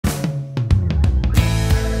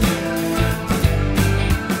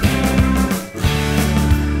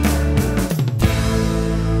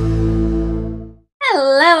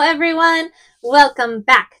everyone. Welcome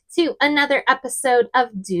back to another episode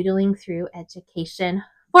of Doodling Through Education.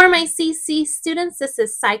 For my CC students, this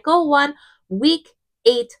is Cycle 1, Week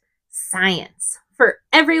 8 Science. For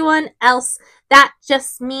everyone else, that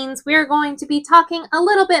just means we're going to be talking a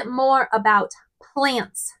little bit more about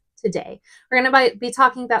plants today. We're going to be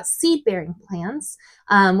talking about seed-bearing plants,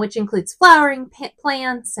 which includes flowering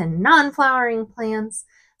plants and non-flowering plants.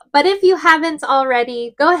 But if you haven't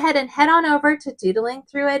already, go ahead and head on over to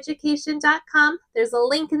doodlingthrougheducation.com. There's a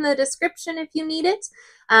link in the description if you need it.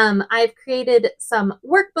 I've created some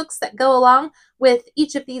workbooks that go along with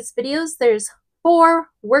each of these videos. There's 4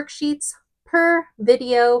 worksheets per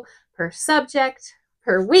video, per subject,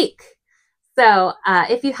 per week. So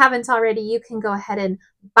if you haven't already, you can go ahead and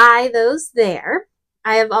buy those there.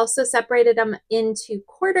 I have also separated them into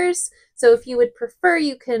quarters. So if you would prefer,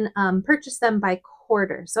 you can purchase them by quarter.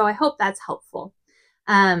 So I hope that's helpful.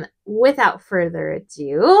 Without further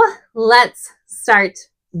ado, let's start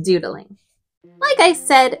doodling. Like I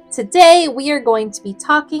said, today we are going to be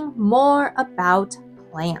talking more about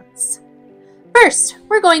plants. First,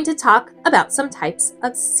 we're going to talk about some types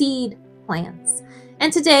of seed plants.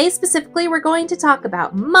 And today, specifically, we're going to talk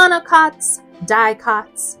about monocots,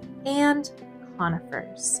 dicots, and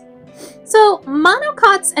conifers. So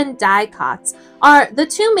monocots and dicots are the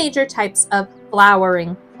 2 major types of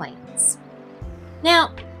flowering plants.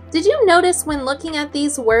 Now, did you notice when looking at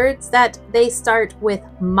these words that they start with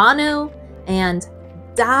mono and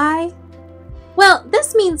di? Well,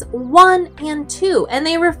 this means 1 and 2, and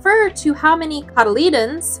they refer to how many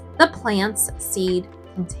cotyledons the plant's seed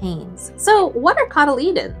contains. So what are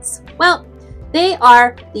cotyledons? Well, they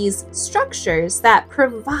are these structures that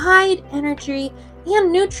provide energy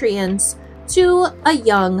and nutrients to a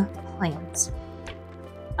young plant.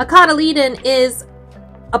 A cotyledon is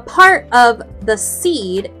a part of the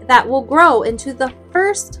seed that will grow into the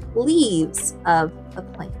first leaves of the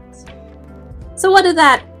plant. So what do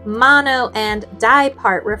that mono and di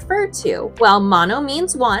part refer to? Well, mono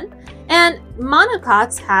means 1, and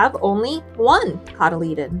monocots have only 1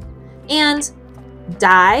 cotyledon. And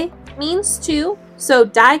di means 2, so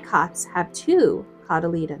dicots have 2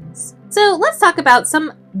 cotyledons. So let's talk about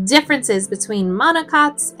some differences between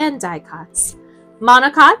monocots and dicots.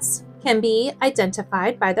 Monocots can be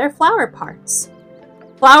identified by their flower parts.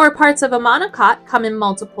 Flower parts of a monocot come in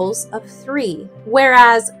multiples of 3,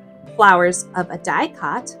 whereas flowers of a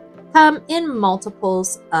dicot come in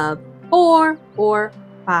multiples of 4 or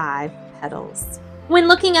 5 petals. When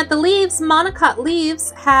looking at the leaves, monocot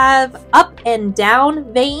leaves have up and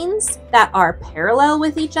down veins that are parallel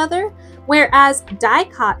with each other, whereas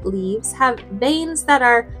dicot leaves have veins that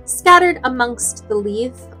are scattered amongst the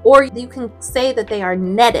leaf, or you can say that they are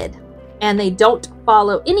netted and they don't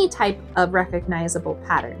follow any type of recognizable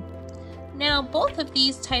pattern. Now, both of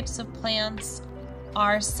these types of plants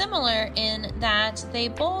are similar in that they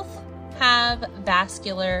both have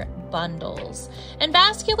vascular bundles. And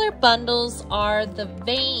vascular bundles are the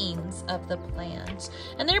veins of the plant,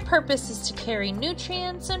 and their purpose is to carry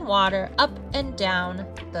nutrients and water up and down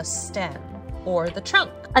the stem or the trunk.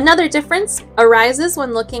 Another difference arises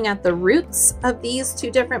when looking at the roots of these 2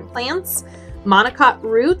 different plants. Monocot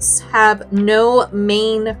roots have no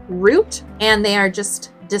main root and they are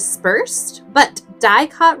just dispersed, but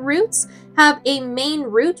dicot roots have a main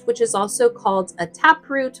root, which is also called a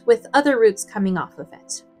taproot, with other roots coming off of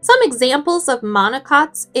it. Some examples of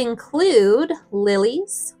monocots include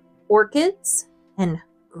lilies, orchids, and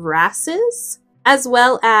grasses, as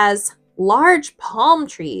well as large palm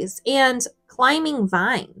trees and climbing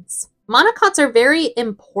vines. Monocots are very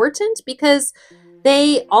important because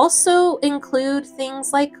they also include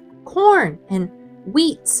things like corn and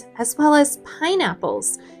wheat, as well as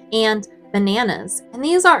pineapples and bananas, and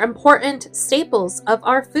these are important staples of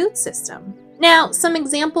our food system. Now, some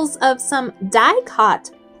examples of some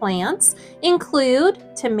dicot plants include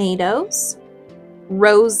tomatoes,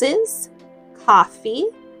 roses, coffee,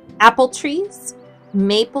 apple trees,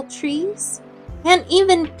 maple trees, and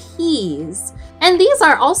even peas. And these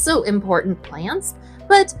are also important plants,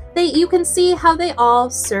 but you can see how they all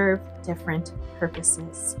serve different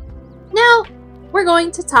purposes. Now, we're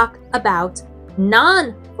going to talk about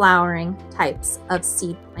non-flowering types of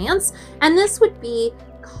seed plants, and this would be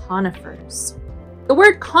conifers. The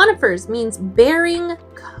word conifers means bearing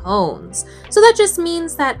cones. So that just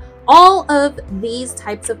means that all of these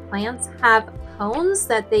types of plants have cones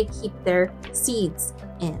that they keep their seeds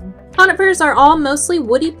in. Conifers are all mostly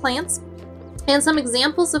woody plants, and some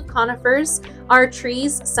examples of conifers are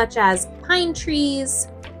trees such as pine trees,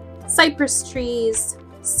 cypress trees,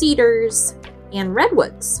 cedars, and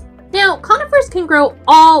redwoods. Now, conifers can grow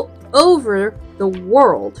all over the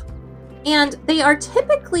world, and they are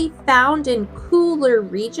typically found in cooler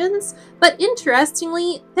regions, but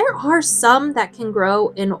interestingly, there are some that can grow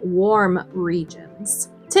in warm regions.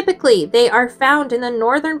 Typically, they are found in the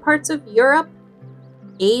northern parts of Europe,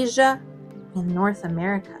 Asia, and North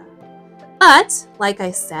America. But, like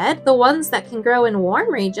I said, the ones that can grow in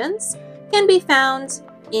warm regions can be found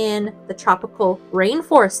in the tropical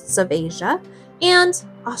rainforests of Asia and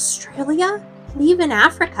Australia and even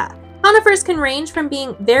Africa. Conifers can range from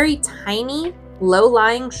being very tiny,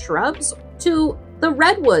 low-lying shrubs to the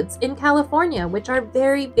redwoods in California, which are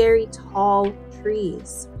very, very tall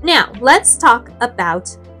trees. Now, let's talk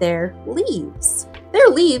about their leaves. Their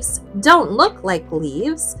leaves don't look like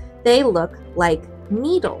leaves, they look like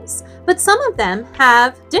needles, but some of them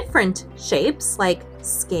have different shapes like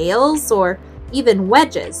scales or even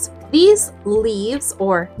wedges. These leaves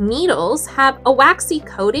or needles have a waxy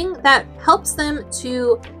coating that helps them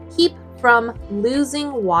to keep from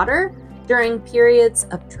losing water during periods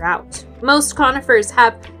of drought. Most conifers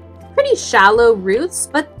have pretty shallow roots,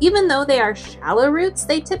 but even though they are shallow roots,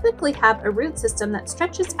 they typically have a root system that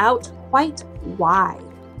stretches out quite wide.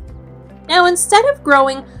 Now, instead of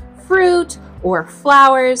growing fruit or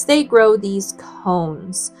flowers, they grow these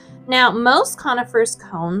cones. Now, most conifers'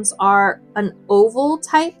 cones are an oval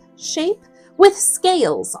type shape with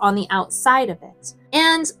scales on the outside of it,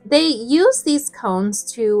 and they use these cones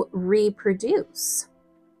to reproduce.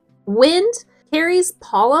 Wind carries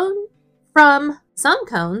pollen from some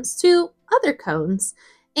cones to other cones,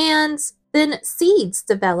 and then seeds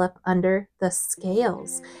develop under the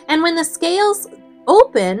scales. And when the scales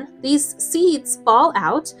open, these seeds fall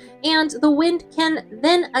out, and the wind can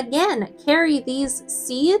then again carry these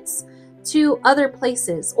seeds to other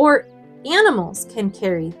places, or animals can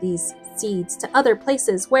carry these seeds to other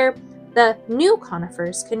places where the new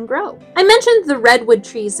conifers can grow. I mentioned the redwood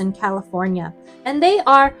trees in California, and they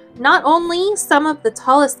are not only some of the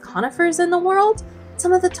tallest conifers in the world,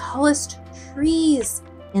 some of the tallest trees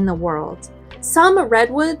in the world. Some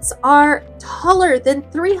redwoods are taller than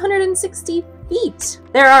 360 feet.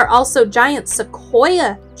 There are also giant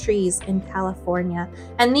sequoia trees in California,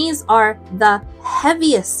 and these are the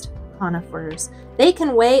heaviest conifers. They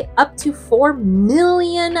can weigh up to 4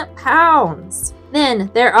 million pounds.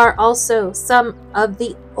 Then there are also some of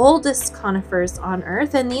the oldest conifers on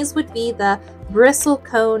Earth, and these would be the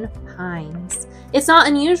bristlecone pines. It's not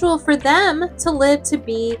unusual for them to live to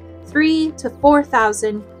be 3,000 to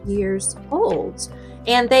 4,000 years old.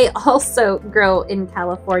 And they also grow in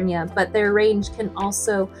California, but their range can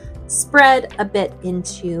also spread a bit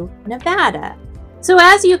into Nevada. So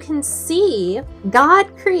as you can see,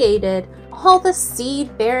 God created all the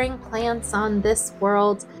seed-bearing plants on this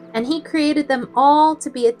world, and He created them all to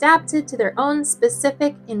be adapted to their own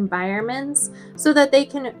specific environments so that they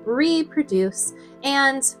can reproduce.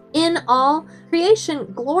 And in all,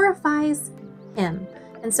 creation glorifies Him.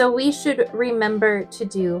 And so we should remember to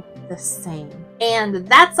do the same. And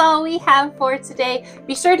that's all we have for today.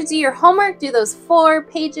 Be sure to do your homework, do those 4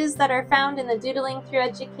 pages that are found in the Doodling Through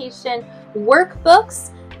Education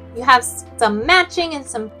workbooks. You have some matching and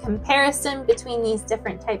some comparison between these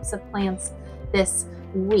different types of plants this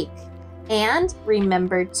week. And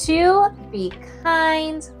remember to be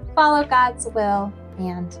kind, follow God's will,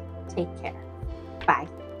 and take care. Bye.